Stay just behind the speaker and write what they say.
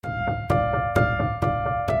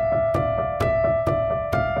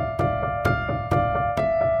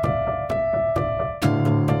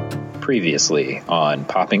Previously on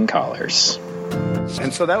Popping Collars.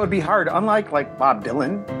 And so that would be hard. Unlike like Bob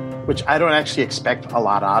Dylan, which I don't actually expect a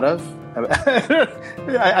lot out of.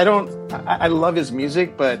 I love his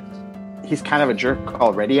music, but he's kind of a jerk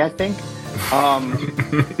already, I think.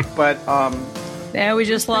 Yeah, we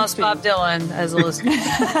just lost Bob Dylan as a listener.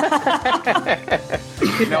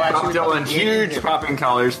 Bob Dylan, huge Popping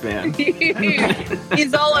Collars fan.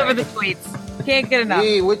 He's all over the tweets. Can't get enough.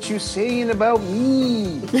 Hey, what you saying about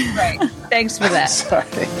me? Right. Thanks for that. Sorry.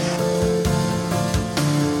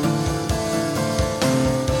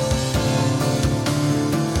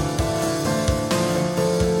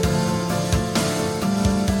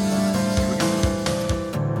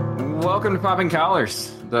 Welcome to Popping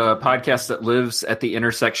Collars, the podcast that lives at the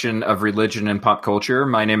intersection of religion and pop culture.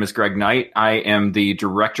 My name is Greg Knight. I am the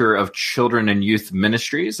Director of Children and Youth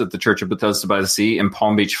Ministries at the Church of Bethesda by the Sea in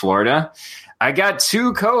Palm Beach, Florida. I got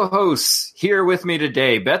two co-hosts here with me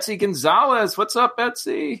today. Betsy Gonzalez. What's up,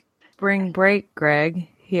 Betsy? Spring break, Greg,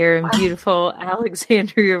 here in beautiful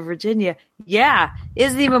Alexandria, Virginia. Yeah,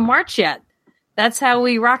 isn't even March yet. That's how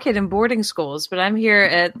we rock it in boarding schools. But I'm here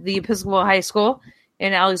at the Episcopal High School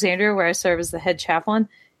in Alexandria, where I serve as the head chaplain,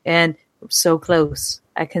 and I'm so close.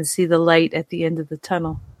 I can see the light at the end of the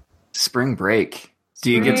tunnel. Spring break.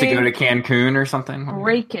 Do you get to go to Cancun or something?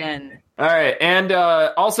 Break-in. All right, and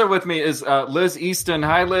also with me is Liz Easton.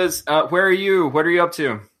 Hi, Liz. Where are you? What are you up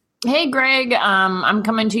to? Hey, Greg. I'm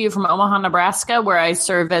coming to you from Omaha, Nebraska, where I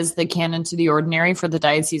serve as the canon to the ordinary for the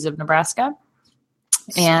Diocese of Nebraska.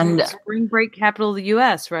 And spring break capital of the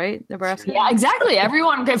U.S., right? Nebraska. Yeah, exactly.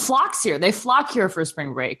 Everyone flocks here. They flock here for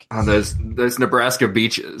spring break. Oh, those Nebraska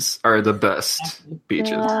beaches are the best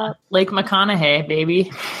beaches. Lake McConaughey,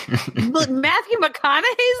 baby. Look, Matthew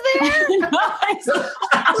McConaughey's there?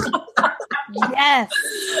 Yes.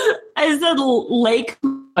 I said Lake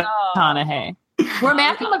McConaughey. Where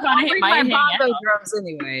Matthew McConaughey might hang out. Drums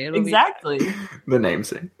anyway. Exactly. The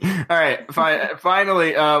namesake. All right.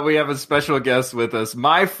 Finally, we have a special guest with us.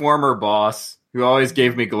 My former boss, who always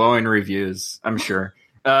gave me glowing reviews, I'm sure.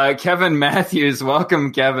 Kevin Matthews.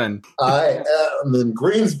 Welcome, Kevin. I am in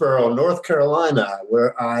Greensboro, North Carolina,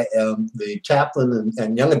 where I am the chaplain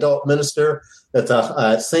and young adult minister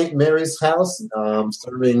at St. Mary's House,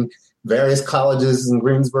 serving various colleges in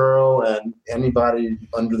Greensboro and anybody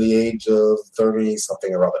under the age of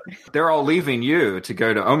 30-something or other. They're all leaving you to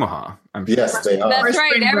go to Omaha, I'm sure. Yes, they are. That's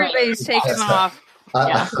right. Everybody's taking off.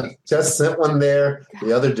 I just sent one there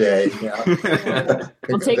the other day.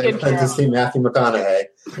 We'll take it to see Matthew McConaughey.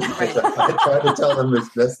 I tried to tell them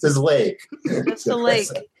it's just his lake. Just a lake.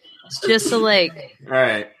 It's just a lake. All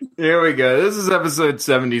right, here we go. This is episode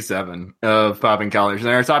 77 of Popping Collars, and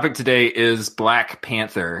our topic today is Black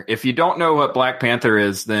Panther. If you don't know what Black Panther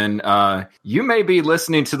is, then you may be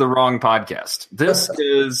listening to the wrong podcast. This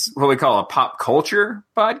is what we call a pop culture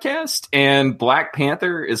podcast, and Black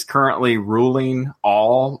Panther is currently ruling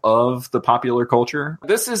all of the popular culture.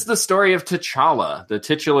 This is the story of T'Challa, the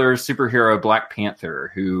titular superhero Black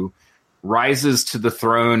Panther, who rises to the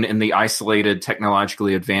throne in the isolated,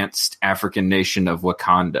 technologically advanced African nation of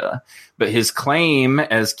Wakanda. But his claim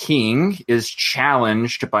as king is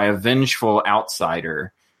challenged by a vengeful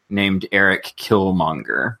outsider named Eric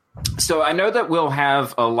Killmonger. So I know that we'll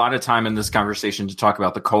have a lot of time in this conversation to talk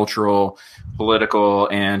about the cultural, political,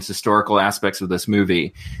 and historical aspects of this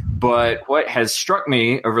movie. But what has struck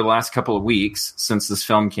me over the last couple of weeks since this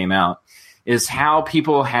film came out is how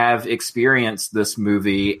people have experienced this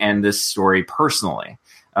movie and this story personally.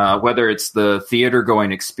 Whether it's the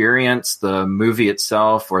theater-going experience, the movie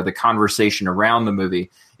itself, or the conversation around the movie,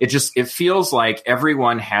 it feels like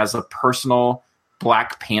everyone has a personal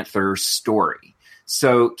Black Panther story.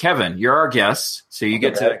 So, Kevin, you're our guest, so you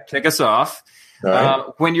get to kick us off. Right.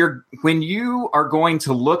 When you are going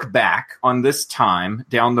to look back on this time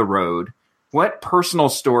down the road, what personal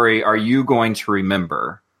story are you going to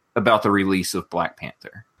remember about the release of Black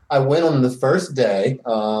Panther? I went on the first day.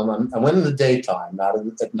 I went in the daytime, not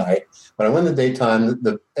at night. But I went in the daytime.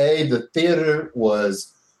 The theater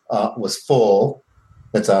was full.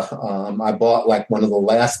 I bought like one of the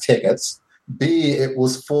last tickets. B, it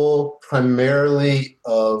was full primarily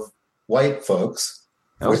of white folks,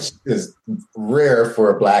 which is rare for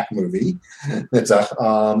a Black movie.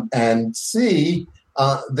 And C,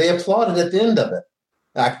 they applauded at the end of it.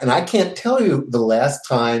 And I can't tell you the last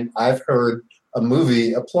time I've heard a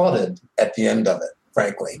movie applauded at the end of it,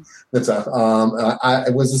 frankly.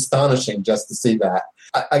 It was astonishing just to see that.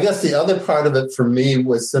 I guess the other part of it for me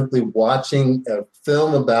was simply watching a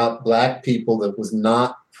film about Black people that was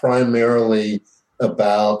not primarily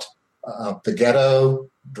about the ghetto,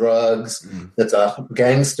 drugs,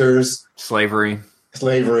 gangsters. Slavery.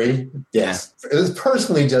 Slavery, yes. It was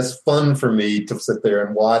personally just fun for me to sit there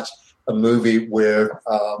and watch a movie where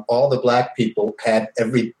all the black people had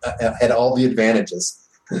all the advantages.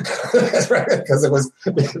 That's right, because it was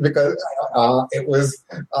they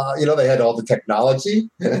had all the technology,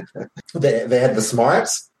 they had the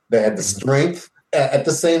smarts, they had the strength. At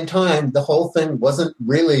the same time, the whole thing wasn't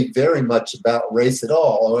really very much about race at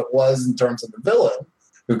all. It was in terms of the villain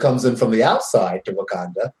who comes in from the outside to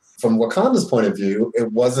Wakanda. From Wakanda's point of view,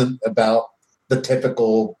 it wasn't about the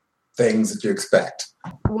typical things that you expect.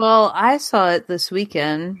 Well, I saw it this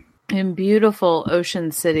weekend in beautiful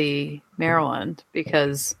Ocean City, Maryland,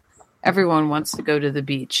 because everyone wants to go to the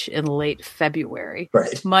beach in late February,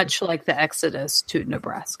 right? Much like the exodus to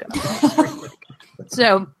Nebraska.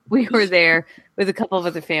 So we were there with a couple of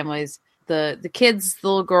other families. The kids, the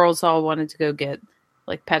little girls all wanted to go get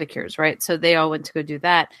like pedicures, right? So they all went to go do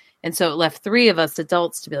that. And so it left three of us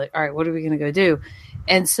adults to be like, all right, what are we going to go do?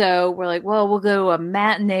 And so we're like, well, we'll go to a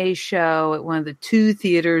matinee show at one of the 2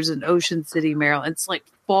 theaters in Ocean City, Maryland. It's like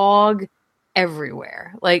fog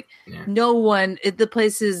everywhere. Like no one, the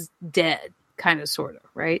place is dead, kind of, sort of,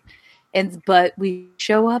 right? But we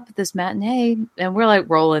show up at this matinee and we're like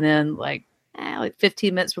rolling in like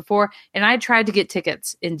 15 minutes before. And I tried to get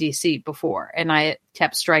tickets in DC before, and I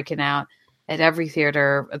kept striking out at every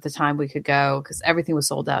theater at the time we could go because everything was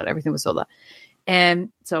sold out.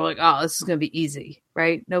 And so like, oh, this is going to be easy,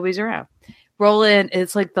 right? Nobody's around. Roll in.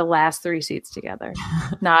 It's like the last 3 seats together,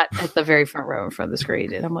 not at the very front row in front of the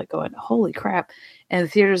screen. And I'm like going, holy crap. And the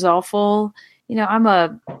theater's all full. You know, I'm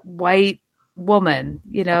a white woman,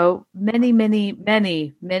 you know,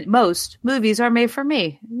 most movies are made for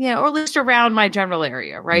me, you know, or at least around my general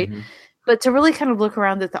area. Right. Mm-hmm. But to really kind of look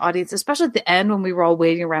around at the audience, especially at the end when we were all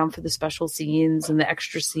waiting around for the special scenes and the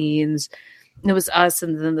extra scenes, and it was us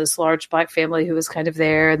and then this large black family who was kind of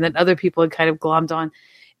there, and then other people had kind of glommed on.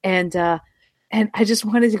 And I just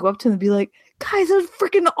wanted to go up to them and be like, guys, that was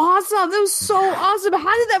freaking awesome. That was so awesome.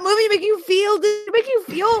 How did that movie make you feel? Did it make you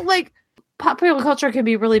feel like popular culture can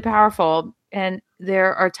be really powerful? And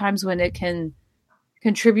there are times when it can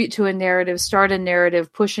contribute to a narrative, start a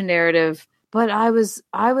narrative, push a narrative. But I was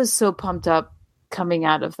so pumped up coming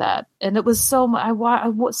out of that, and it was so I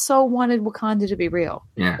so wanted Wakanda to be real.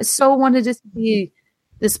 Yeah, I so wanted it to be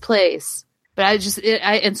this place. But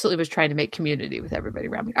I instantly was trying to make community with everybody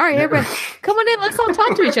around me. All right, everybody, come on in. Let's all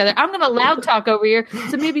talk to each other. I'm going to loud talk over here,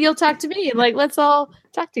 so maybe you'll talk to me, and like let's all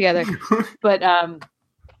talk together. But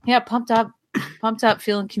yeah, pumped up,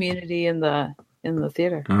 feeling community in the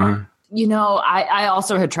theater. Uh-huh. You know, I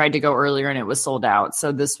also had tried to go earlier and it was sold out. So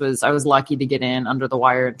I was lucky to get in under the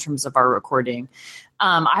wire in terms of our recording.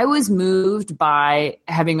 I was moved by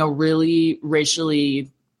having a really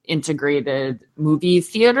racially integrated movie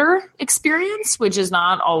theater experience, which is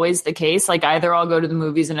not always the case. Like either I'll go to the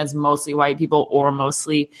movies and it's mostly white people or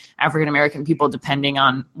mostly African-American people, depending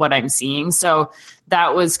on what I'm seeing. So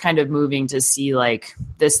that was kind of moving to see like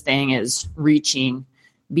this thing is reaching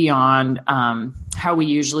beyond how we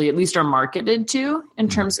usually at least are marketed to in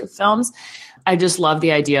terms of films. I just love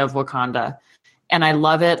the idea of Wakanda. And I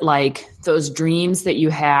love it like those dreams that you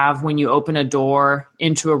have when you open a door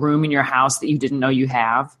into a room in your house that you didn't know you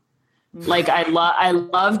have. Like I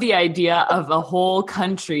love the idea of a whole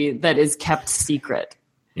country that is kept secret.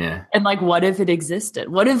 Yeah. And like, what if it existed?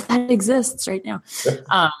 What if that exists right now?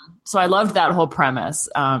 So I loved that whole premise.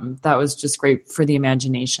 That was just great for the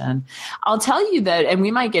imagination. I'll tell you that, and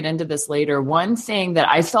we might get into this later, one thing that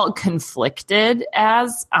I felt conflicted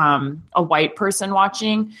as a white person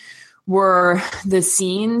watching were the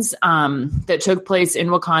scenes that took place in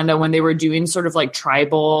Wakanda when they were doing sort of like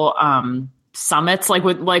tribal summits, like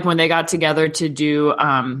when they got together to do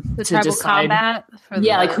the to tribal decide combat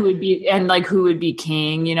like who would be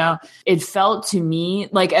king. You know, it felt to me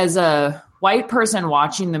like as a white person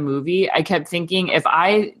watching the movie, I kept thinking if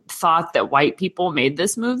I thought that white people made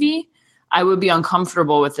this movie, I would be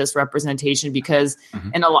uncomfortable with this representation because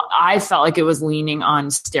I felt like it was leaning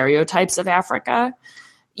on stereotypes of Africa.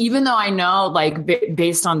 Even though I know, like,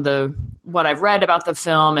 based on what I've read about the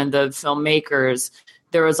film and the filmmakers,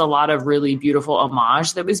 there was a lot of really beautiful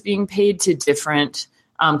homage that was being paid to different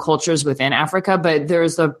cultures within Africa. But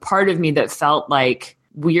there's a part of me that felt like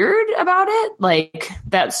weird about it, like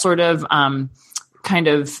that sort of kind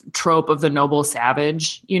of trope of the noble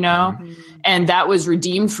savage, you know? Mm-hmm. And that was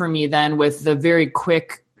redeemed for me then with the very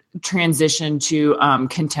quick transition to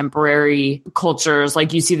contemporary cultures.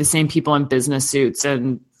 Like you see the same people in business suits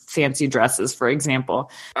and fancy dresses, for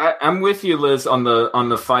example. I'm with you, Liz, on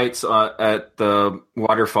the fights at the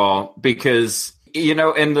waterfall, because, you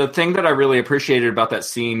know, and the thing that I really appreciated about that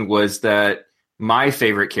scene was that my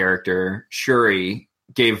favorite character, Shuri,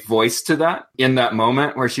 gave voice to that in that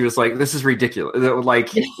moment where she was like, this is ridiculous. Like,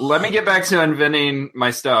 let me get back to inventing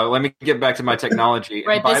my stuff. Let me get back to my technology.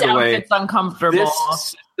 Right, and by this the way, outfit's uncomfortable. this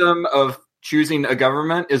system of choosing a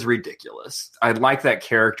government is ridiculous. I like that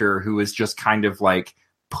character who is just kind of like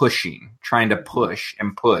trying to push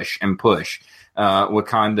and push and push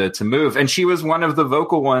Wakanda to move. And she was one of the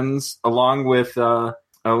vocal ones along with Lupita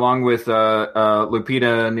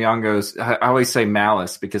Nyong'o's, I always say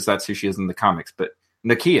Malice because that's who she is in the comics, but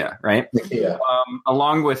Nakia, right? Nakia.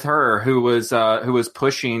 Along with her, who was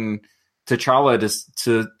pushing T'Challa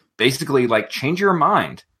to basically like change your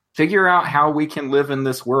mind, figure out how we can live in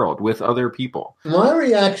this world with other people. My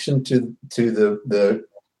reaction to the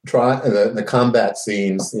combat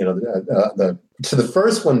scenes, to the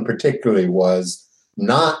first one particularly, was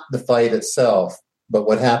not the fight itself, but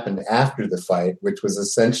what happened after the fight, which was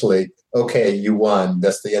essentially, okay, you won.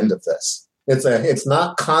 That's the end of this. It's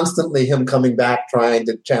not constantly him coming back trying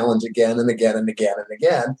to challenge again and again and again and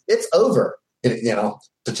again. It's over.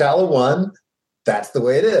 T'Challa won. That's the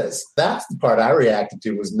way it is. That's the part I reacted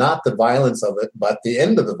to, was not the violence of it, but the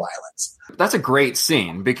end of the violence. That's a great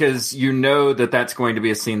scene because you know that that's going to be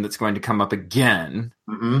a scene that's going to come up again,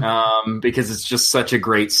 because it's just such a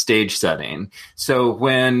great stage setting. So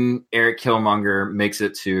when Eric Killmonger makes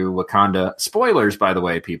it to Wakanda, spoilers, by the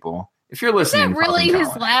way, people, if you're listening, is that really his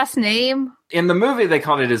last name? In the movie, they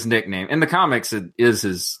called it his nickname. In the comics, it is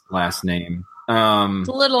his last name. It's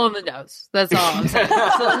a little on the nose. That's all I'm saying.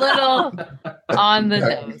 It's a little on the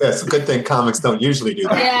nose. That's a good thing comics don't usually do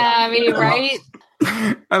that. Yeah, I mean, right?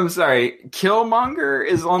 I'm sorry. Killmonger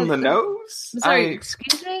is on the nose? I'm sorry,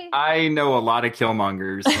 excuse me? I know a lot of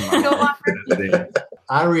Killmongers.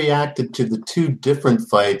 I reacted to the two different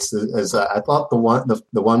fights as I thought the one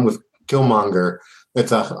with Killmonger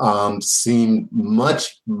seemed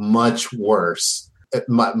much, much worse.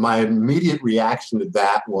 My immediate reaction to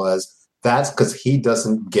that was, that's because he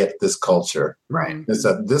doesn't get this culture. Right.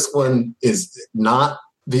 This one is not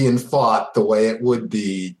being fought the way it would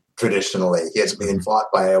be traditionally. It's being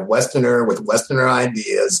fought by a Westerner with Westerner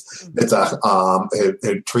ideas.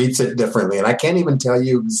 It treats it differently. And I can't even tell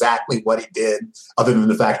you exactly what he did, other than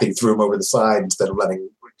the fact that he threw him over the side instead of letting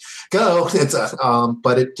him go.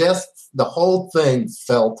 But it just, the whole thing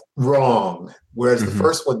felt wrong, whereas the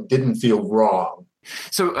first one didn't feel wrong.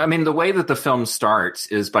 So, I mean, the way that the film starts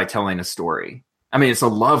is by telling a story. I mean, it's a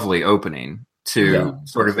lovely opening to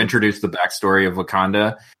sort of introduce the backstory of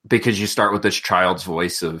Wakanda, because you start with this child's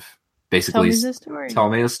voice of basically,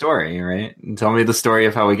 tell me the story, right? And tell me the story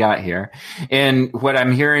of how we got here. And what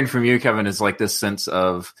I'm hearing from you, Kevin, is like this sense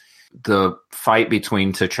of the fight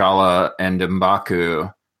between T'Challa and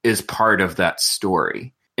M'Baku is part of that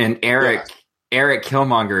story. And Eric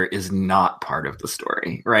Killmonger is not part of the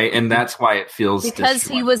story, right? And that's why it feels because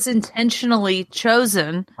he was intentionally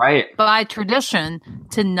chosen, right, by tradition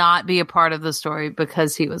to not be a part of the story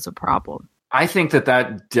because he was a problem. I think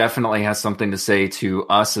that definitely has something to say to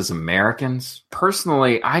us as Americans.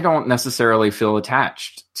 Personally, I don't necessarily feel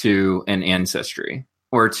attached to an ancestry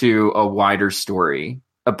or to a wider story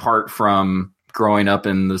apart from growing up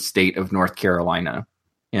in the state of North Carolina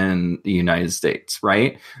in the United States,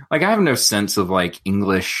 right? Like, I have no sense of like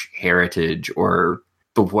English heritage or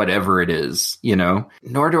the whatever it is,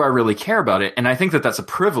 nor do I really care about it. And I think that that's a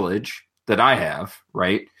privilege that I have,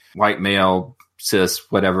 right? White male, cis,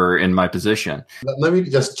 whatever, in my position. Let me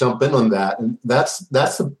just jump in on that. And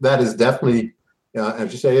that is definitely,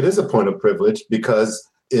 as you say, it is a point of privilege, because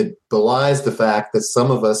it belies the fact that some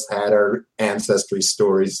of us had our ancestry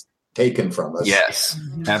stories taken from us. Yes,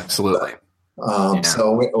 absolutely.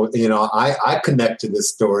 So, I connect to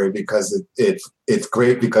this story because it's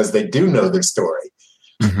great because they do know their story.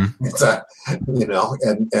 Mm-hmm. It's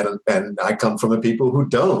and I come from a people who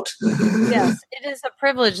don't. Yes, it is a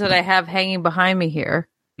privilege that I have hanging behind me here.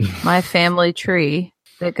 My family tree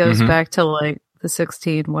that goes back to like the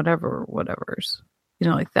 16 whatever's.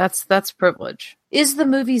 That's privilege. Is the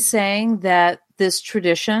movie saying that this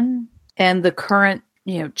tradition and the current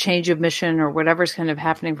change of mission or whatever's kind of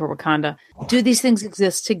happening for Wakanda, do these things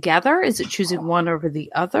exist together? Is it choosing one over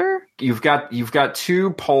the other? You've got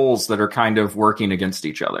two poles that are kind of working against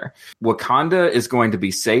each other. Wakanda is going to be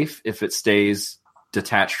safe if it stays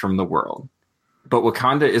detached from the world. But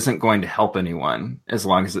Wakanda isn't going to help anyone as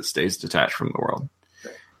long as it stays detached from the world.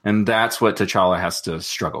 And that's what T'Challa has to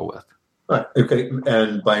struggle with. Okay,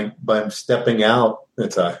 and by stepping out,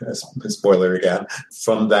 it's a spoiler again,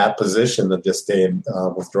 from that position of just staying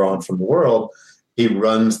withdrawn from the world, he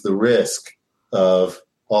runs the risk of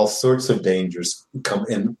all sorts of dangers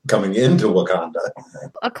coming into Wakanda.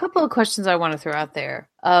 A couple of questions I want to throw out there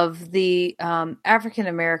of the African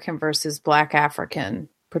American versus Black African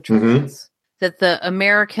portrayals. That the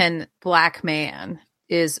American Black man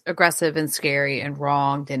is aggressive and scary and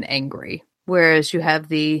wronged and angry, whereas you have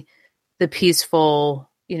the peaceful,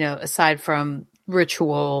 aside from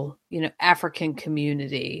ritual, African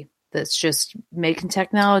community that's just making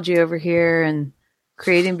technology over here and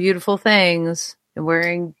creating beautiful things and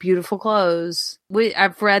wearing beautiful clothes.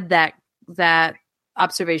 I've read that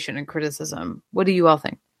observation and criticism. What do you all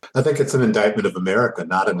think? I think it's an indictment of America,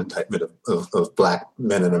 not an indictment of Black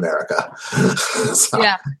men in America. So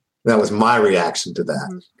Yeah. that was my reaction to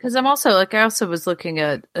that. Because I also was looking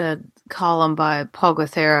at a column by Paul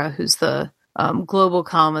Guthera, who's the global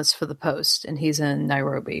columnist for The Post, and he's in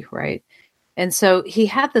Nairobi, right? And so he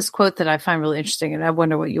had this quote that I find really interesting, and I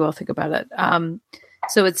wonder what you all think about it.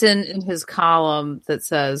 So it's in his column that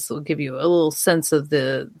says, we'll give you a little sense of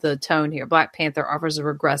the tone here. Black Panther offers a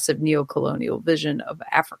regressive neo-colonial vision of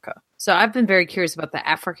Africa. So I've been very curious about the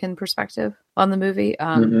African perspective on the movie.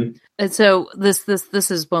 And so this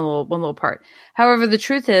is one little part. However, the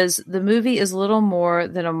truth is the movie is little more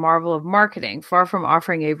than a marvel of marketing, far from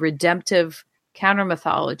offering a redemptive counter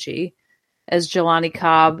mythology. As Jelani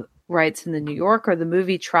Cobb writes in The New Yorker, the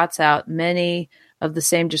movie trots out many of the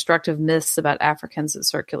same destructive myths about Africans that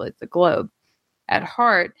circulate the globe. At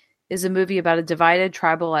heart is a movie about a divided,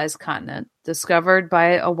 tribalized continent discovered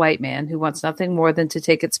by a white man who wants nothing more than to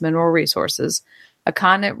take its mineral resources, a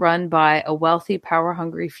continent run by a wealthy,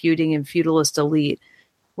 power-hungry, feuding, and feudalist elite,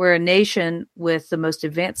 where a nation with the most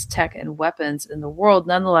advanced tech and weapons in the world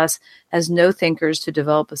nonetheless has no thinkers to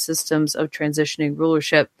develop systems of transitioning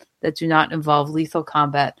rulership that do not involve lethal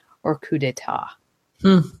combat or coup d'etat.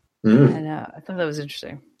 And I thought that was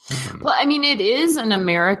interesting. Well, I mean, it is an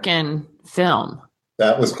American film.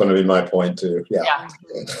 That was going to be my point too. Yeah.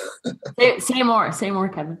 Say more,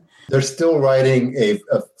 Kevin. They're still writing a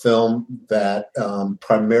film that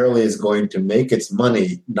primarily is going to make its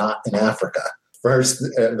money not in Africa.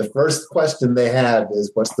 The first question they have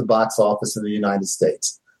is, what's the box office in the United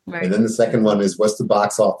States? Right. And then the second one is, what's the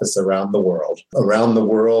box office around the world? Around the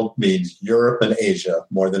world means Europe and Asia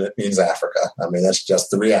more than it means Africa. I mean, that's just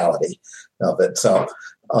the reality of it. So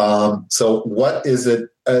what is it?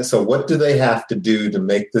 So what do they have to do to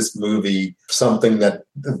make this movie something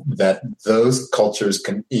that those cultures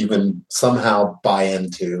can even somehow buy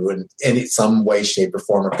into in some way, shape, or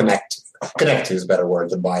form, or connect to? Connect to is a better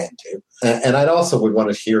word than buy into. And I'd also would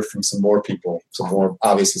want to hear from some more people, some more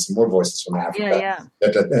voices from Africa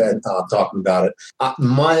talking about it.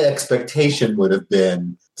 My expectation would have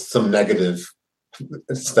been some negative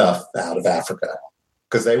stuff out of Africa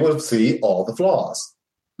because they would see all the flaws.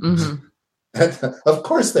 Of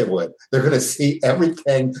course they would. They're going to see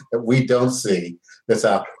everything that we don't see. That's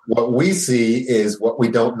what we see is what we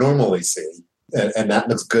don't normally see. And that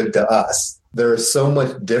looks good to us. There is so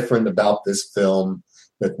much different about this film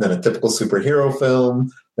than a typical superhero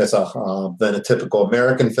film, than a typical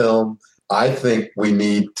American film. I think we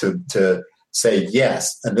need to say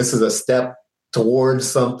yes, and this is a step towards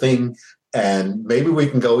something, and maybe we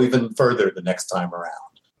can go even further the next time around.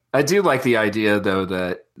 I do like the idea, though,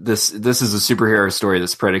 that this is a superhero story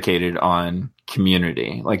that's predicated on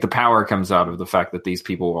community. Like, the power comes out of the fact that these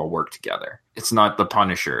people all work together. It's not the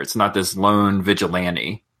Punisher. It's not this lone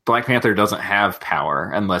vigilante. Black Panther doesn't have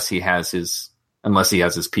power unless he has his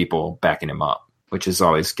people backing him up, which is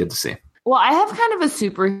always good to see. Well, I have kind of a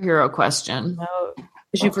superhero question.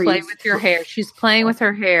 You play with your hair. She's playing with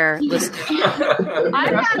her hair. Listen. I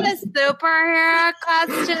got a superhero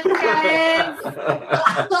question, guys.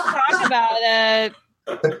 Talk about it.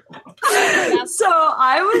 So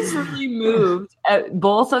I was really moved at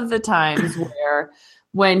both of the times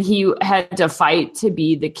when he had to fight to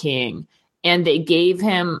be the king, and they gave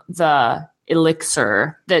him the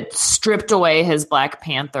elixir that stripped away his Black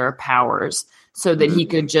Panther powers so that he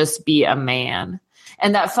could just be a man.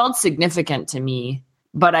 And that felt significant to me,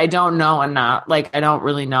 but I don't know enough. Like, I don't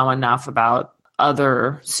really know enough about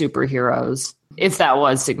other superheroes, if that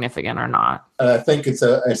was significant or not. I think it's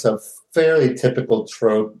a fairly typical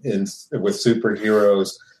trope with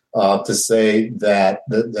superheroes to say that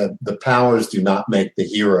the powers do not make the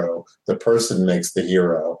hero. The person makes the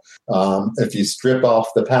hero. If you strip off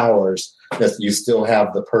the powers, you still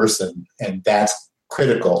have the person, and that's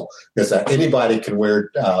critical because anybody can wear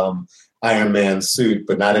Iron Man's suit,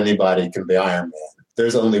 but not anybody can be Iron Man.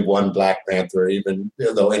 There's only one Black Panther, even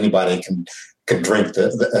though anybody can drink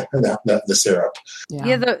the syrup.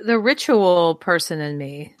 Yeah, the ritual person in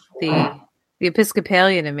me, the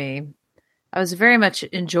Episcopalian in me, I was very much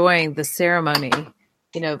enjoying the ceremony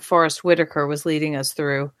Forrest Whitaker was leading us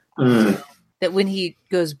through. That when he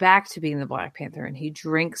goes back to being the Black Panther and he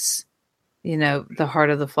drinks, the heart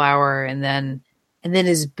of the flower and then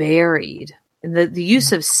is buried. And the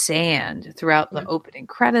use of sand throughout the opening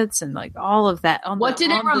credits and like all of that. What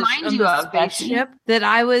did it remind you of, spaceship? That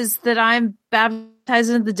I'm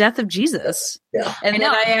baptized in the death of Jesus. Yeah. And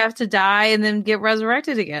then I have to die and then get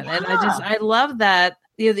resurrected again. Yeah. And I love that,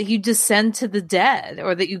 that you descend to the dead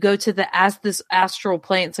or that you go to this astral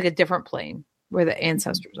plane. It's like a different plane where the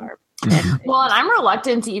ancestors are. Well, and I'm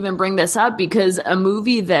reluctant to even bring this up because a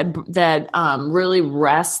movie that really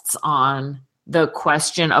rests on the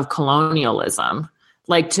question of colonialism,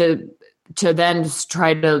 like to then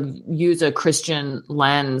try to use a Christian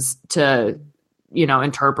lens to,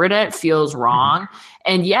 interpret it feels wrong.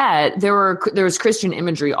 And yet there's Christian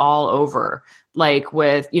imagery all over, like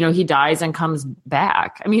with, he dies and comes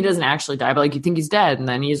back. I mean, he doesn't actually die, but like you think he's dead and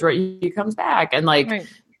then he comes back and like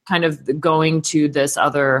kind of going to this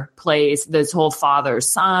other place, this whole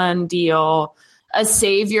father-son deal, a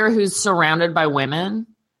savior who's surrounded by women.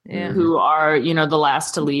 Yeah. Who are, the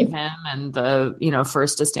last to leave him and the,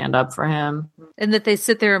 first to stand up for him. And that they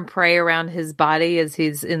sit there and pray around his body as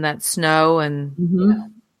he's in that snow.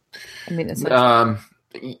 And I mean, it's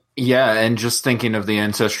and just thinking of the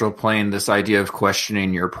ancestral plane, this idea of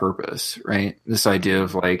questioning your purpose, right? This idea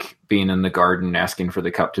of like being in the garden, asking for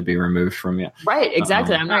the cup to be removed from you. Right.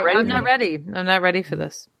 Exactly. I'm not ready. I'm not ready for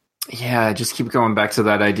this. Yeah, I just keep going back to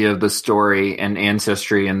that idea of the story and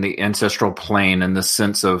ancestry and the ancestral plane and the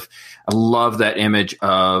sense of, I love that image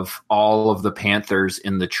of all of the panthers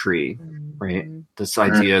in the tree, right? This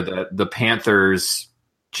idea that the panthers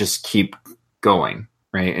just keep going,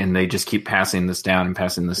 right? And they just keep passing this down and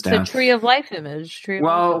passing this down. It's a tree of life image.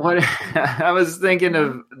 What I was thinking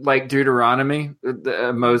of like Deuteronomy,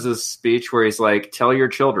 Moses' speech where he's like, tell your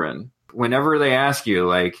children. Whenever they ask you,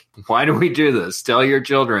 like, why do we do this? Tell your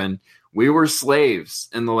children, we were slaves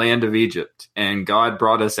in the land of Egypt, and God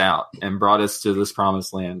brought us out and brought us to this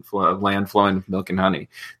promised land, land flowing with milk and honey.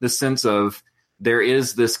 The sense of there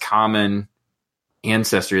is this common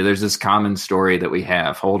ancestry, there's this common story that we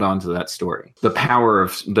have. Hold on to that story. The power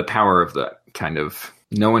of that kind of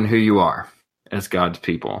knowing who you are as God's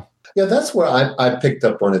people. Yeah, that's where I picked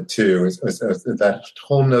up on it too. Is that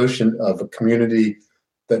whole notion of a community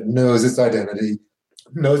that knows its identity,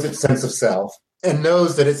 knows its sense of self, and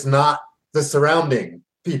knows that it's not the surrounding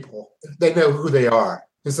people. They know who they are,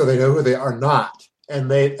 and so they know who they are not, and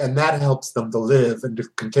that helps them to live and to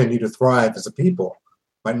continue to thrive as a people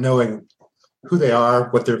by knowing who they are,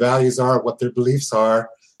 what their values are, what their beliefs are.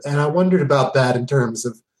 And I wondered about that in terms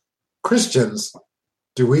of Christians.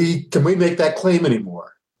 Can we make that claim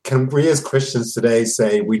anymore? Can we as Christians today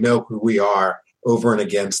say we know who we are over and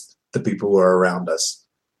against the people who are around us?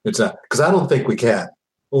 Because I don't think we can.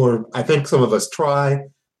 Or I think some of us try,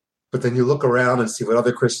 but then you look around and see what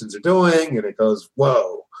other Christians are doing, and it goes,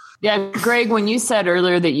 whoa. Yeah, Greg, when you said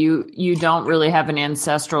earlier that you don't really have an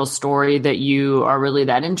ancestral story that you are really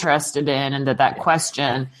that interested in, and that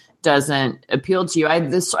question doesn't appeal to you,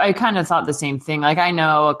 I kind of thought the same thing. Like, I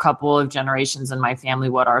know a couple of generations in my family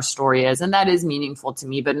what our story is, and that is meaningful to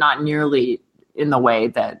me, but not nearly in the way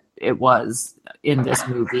that it was in this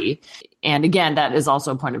movie. And again, that is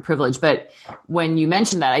also a point of privilege. But when you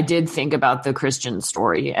mentioned that, I did think about the Christian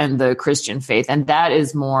story and the Christian faith. And that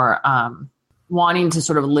is more wanting to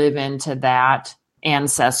sort of live into that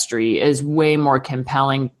ancestry is way more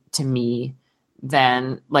compelling to me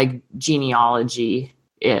than like genealogy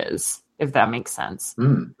is, if that makes sense.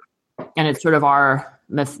 And it's sort of our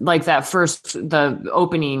myth, like the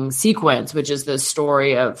opening sequence, which is the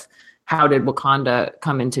story of how did Wakanda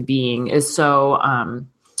come into being, is so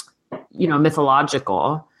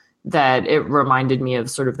mythological that it reminded me of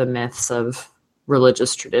sort of the myths of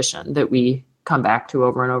religious tradition that we come back to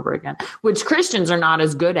over and over again, which Christians are not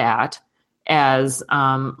as good at as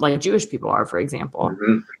like Jewish people are, for example.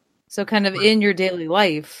 So kind of in your daily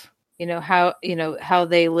life, how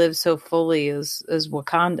they live so fully as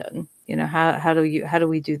Wakandan, how do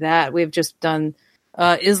we do that? We've just done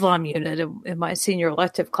Islam unit in my senior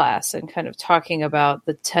elective class and kind of talking about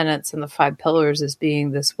the tenets and the 5 pillars as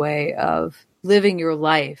being this way of living your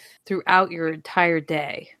life throughout your entire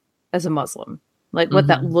day as a Muslim, like what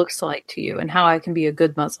that looks like to you, and how I can be a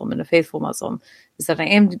good Muslim and a faithful Muslim is that I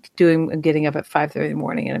am getting up at 5:30 in the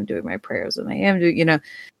morning and I'm doing my prayers and I am doing,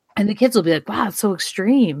 and the kids will be like, wow, it's so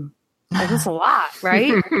extreme. Like, that's a lot,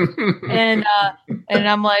 right? and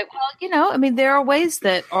I'm like, well, there are ways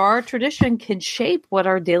that our tradition can shape what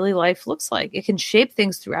our daily life looks like. It can shape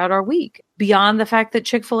things throughout our week beyond the fact that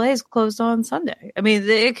Chick-fil-A is closed on Sunday. I mean,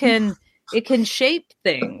 it can it can shape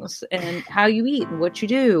things and how you eat and what you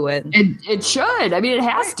do. And It should. I mean, it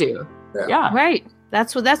has to. Yeah. right.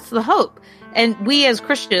 That's the hope. And we as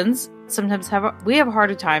Christians sometimes have a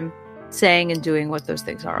harder time saying and doing what those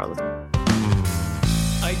things are all the time.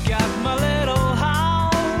 I got my little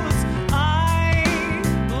house, I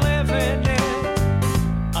live in it.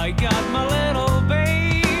 I got my little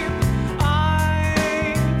babe,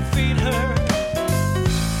 I feed her.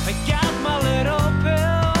 I got my little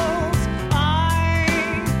pills, I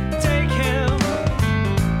take him.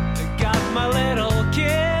 I got my little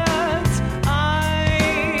kids,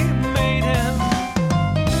 I made him.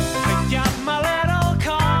 I got my little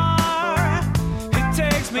car, it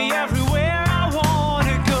takes me everywhere I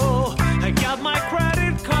wanna go. I got my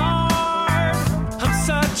credit card, I'm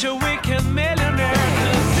such a wicked millionaire.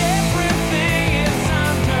 'Cause everything is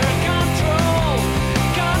under control,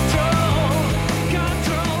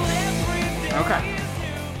 everything. Okay.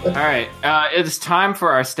 All right. It's time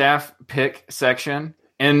for our staff pick section.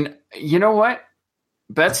 And you know what?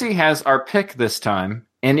 Betsy has our pick this time.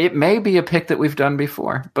 And it may be a pick that we've done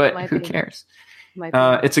before, but Might who be. cares? Might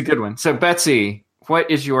be. It's a good one. So, Betsy,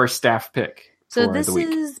 what is your staff pick So for this the week?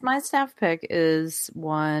 is my staff pick is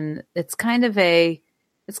one. It's kind of a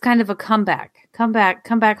comeback. Come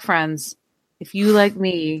back, friends. If you like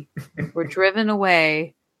me, were driven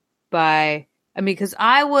away by. I mean, because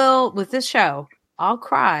I will with this show. I'll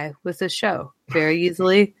cry with this show very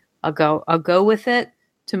easily. I'll go with it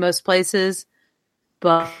to most places,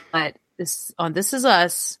 but This Is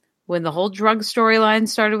Us, when the whole drug storyline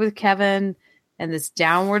started with Kevin and this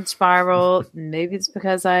downward spiral, maybe it's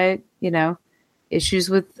because I,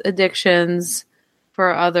 issues with addictions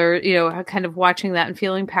for other, kind of watching that and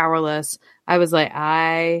feeling powerless. I was like,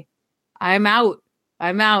 I'm out.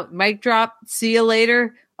 Mic drop. See you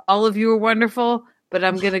later. All of you are wonderful, but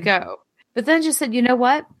I'm going to go. But then just said, you know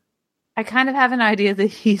what? I kind of have an idea that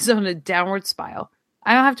he's on a downward spiral.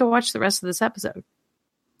 I don't have to watch the rest of this episode.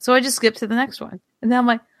 So I just skipped to the next one. And then I'm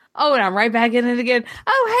like, oh, and I'm right back in it again.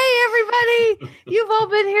 Oh, hey, everybody. You've all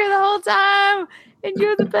been here the whole time. And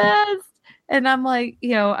you're the best. And I'm like,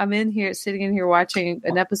 I'm sitting in here watching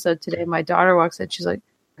an episode today. My daughter walks in. She's like,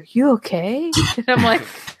 are you okay? And I'm like,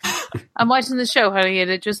 I'm watching the show, honey, and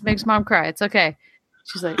it just makes mom cry. It's okay.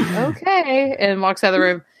 She's like, okay. And walks out of the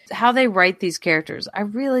room. How they write these characters, I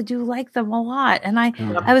really do like them a lot. And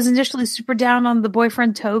I was initially super down on the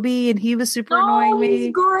boyfriend Toby, and he was super annoying me.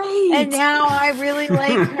 He's great. And now I really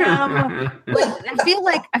like him.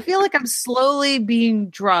 I feel like I'm slowly being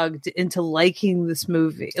drugged into liking this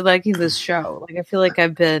movie, liking this show. Like I feel like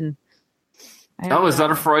I've been. Is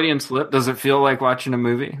that a Freudian slip? Does it feel like watching a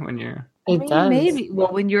movie when you're? It does. Maybe.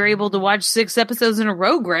 Well, when you're able to watch 6 episodes in a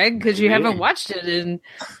row, Greg, because you haven't watched it in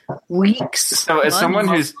weeks. So, as someone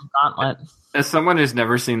Gauntlet. who's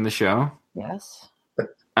never seen the show, Yes.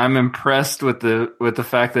 I'm impressed with the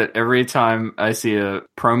fact that every time I see a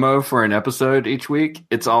promo for an episode each week,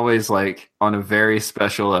 it's always like on a very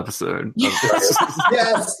special episode of this.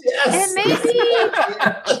 Yes.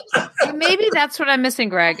 And maybe that's what I'm missing,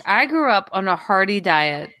 Greg. I grew up on a hearty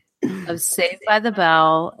diet of Saved by the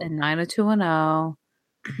Bell and 90210.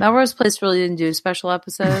 Melrose Place really didn't do special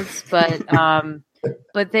episodes,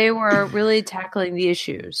 but they were really tackling the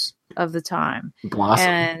issues of the time.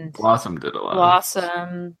 Blossom did a lot.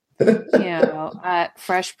 Blossom,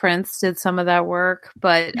 Fresh Prince did some of that work,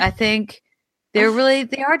 but I think they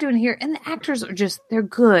are doing here, and the actors are they're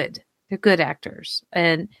good. They're good actors,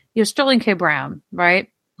 and Sterling K. Brown, right,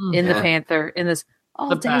 in the Panther, in this.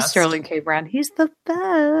 All day, Sterling K. Brown. He's the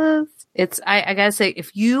best. I gotta say,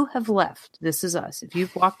 if you have left This Is Us, if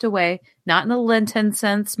you've walked away, not in the Lenten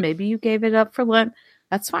sense, maybe you gave it up for Lent,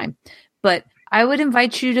 that's fine. But I would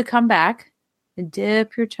invite you to come back and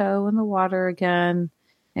dip your toe in the water again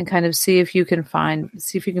and kind of see if you can find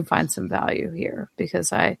some value here,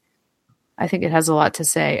 because I think it has a lot to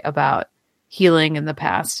say about healing in the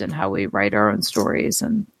past and how we write our own stories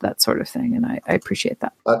and that sort of thing. And I appreciate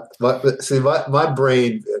that. My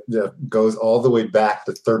brain goes all the way back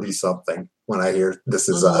to 30-something when I hear This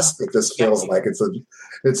Is Us. It just feels like it's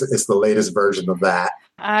the latest version of that.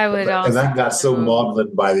 I would also. And that got so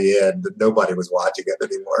maudlin by the end that nobody was watching it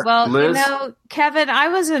anymore. Well, Liz? Kevin, I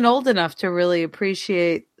wasn't old enough to really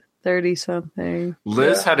appreciate 30-something.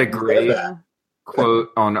 Liz had a great quote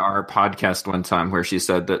on our podcast one time where she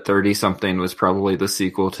said that 30-something was probably the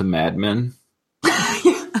sequel to Mad Men. That's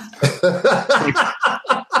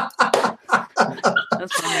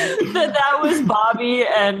funny. That was Bobby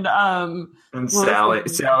and Sally.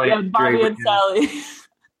 Yeah, Bobby Draper. and Sally.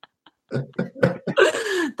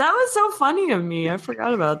 That was so funny of me. I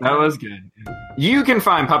forgot about that. That was good. You can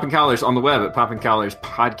find Popping Collars on the web at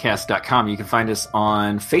poppingcollarspodcast.com. You can find us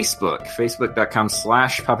on Facebook,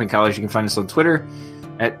 facebook.com/Popping Collars. You can find us on Twitter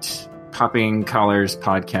at Popping Collars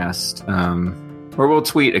Podcast, where we'll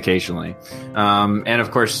tweet occasionally. And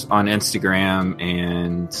of course on Instagram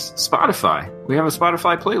and Spotify. We have a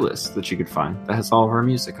Spotify playlist that you could find that has all of our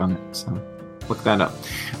music on it. So look that up.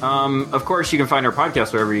 Of course, you can find our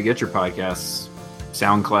podcast wherever you get your podcasts.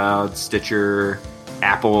 SoundCloud, Stitcher,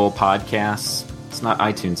 Apple Podcasts. It's not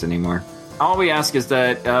iTunes anymore. All we ask is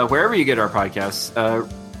that wherever you get our podcasts,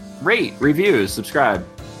 rate, review, subscribe.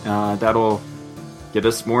 That'll get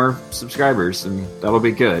us more subscribers, and that'll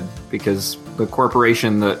be good because the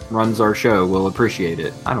corporation that runs our show will appreciate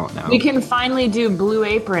it. I don't know. We can finally do Blue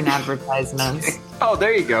Apron advertisements. Oh,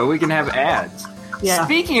 there you go. We can have ads. Yeah.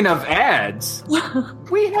 Speaking of ads,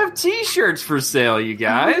 we have T-shirts for sale, you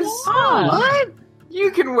guys. Oh, What?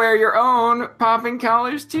 You can wear your own Popping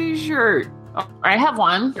Collars T-shirt. I have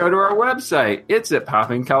one. Go to our website. It's at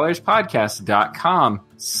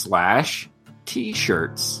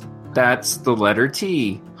poppingcollarspodcast.com/t-shirts. That's the letter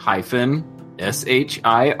T hyphen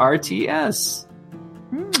SHIRTS.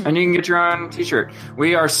 And you can get your own T-shirt.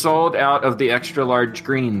 We are sold out of the extra large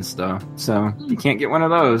greens, though, so you can't get one of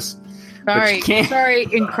those. But Sorry, you can't- sorry,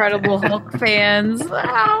 Incredible Hulk fans.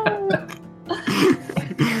 Ow.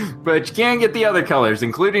 But you can get the other colors,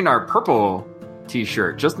 including our purple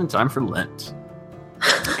T-shirt, just in time for Lent.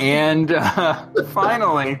 And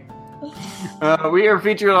finally, we are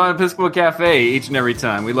featured on Episcopal Cafe each and every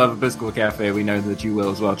time. We love Episcopal Cafe. We know that you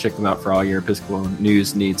will as well. Check them out for all your Episcopal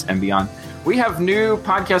news, needs, and beyond. We have new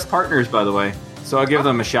podcast partners, by the way, so I'll give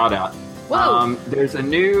them a shout out. Whoa. There's a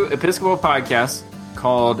new Episcopal podcast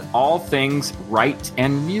called All Things Right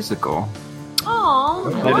and Musical. Oh,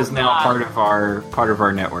 That is now part of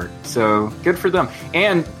our network. So good for them.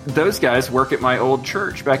 And those guys work at my old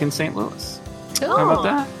church back in St. Louis. How about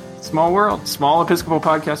that? Small world, small Episcopal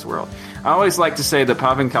podcast world. I always like to say that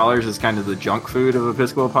Popping Collars is kind of the junk food of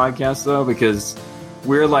Episcopal podcasts, though, because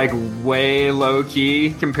we're like way low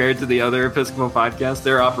key compared to the other Episcopal podcasts.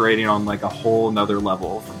 They're operating on like a whole nother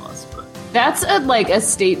level from us. But That's a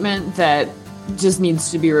statement that just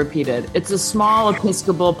needs to be repeated. It's a small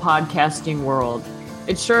Episcopal podcasting world.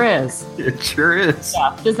 It sure is. it sure is.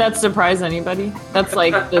 Yeah. Does that surprise anybody? That's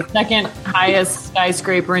like the second highest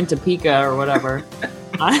skyscraper in Topeka or whatever.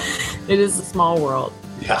 It is a small world.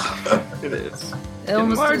 Yeah. It is.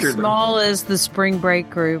 Almost larger as than- small as the Spring Break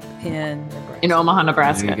group in Nebraska. In Omaha,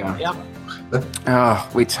 Nebraska. There you go. Yep. Oh,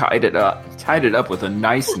 we tied it up. Tied it up with a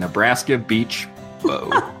nice Nebraska beach bow.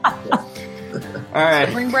 All right.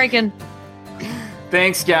 Spring Breaking.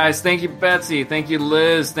 Thanks, guys. Thank you, Betsy. Thank you,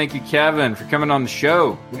 Liz. Thank you, Kevin, for coming on the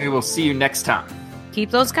show. We will see you next time.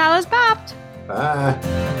 Keep those collars popped.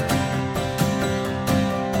 Bye.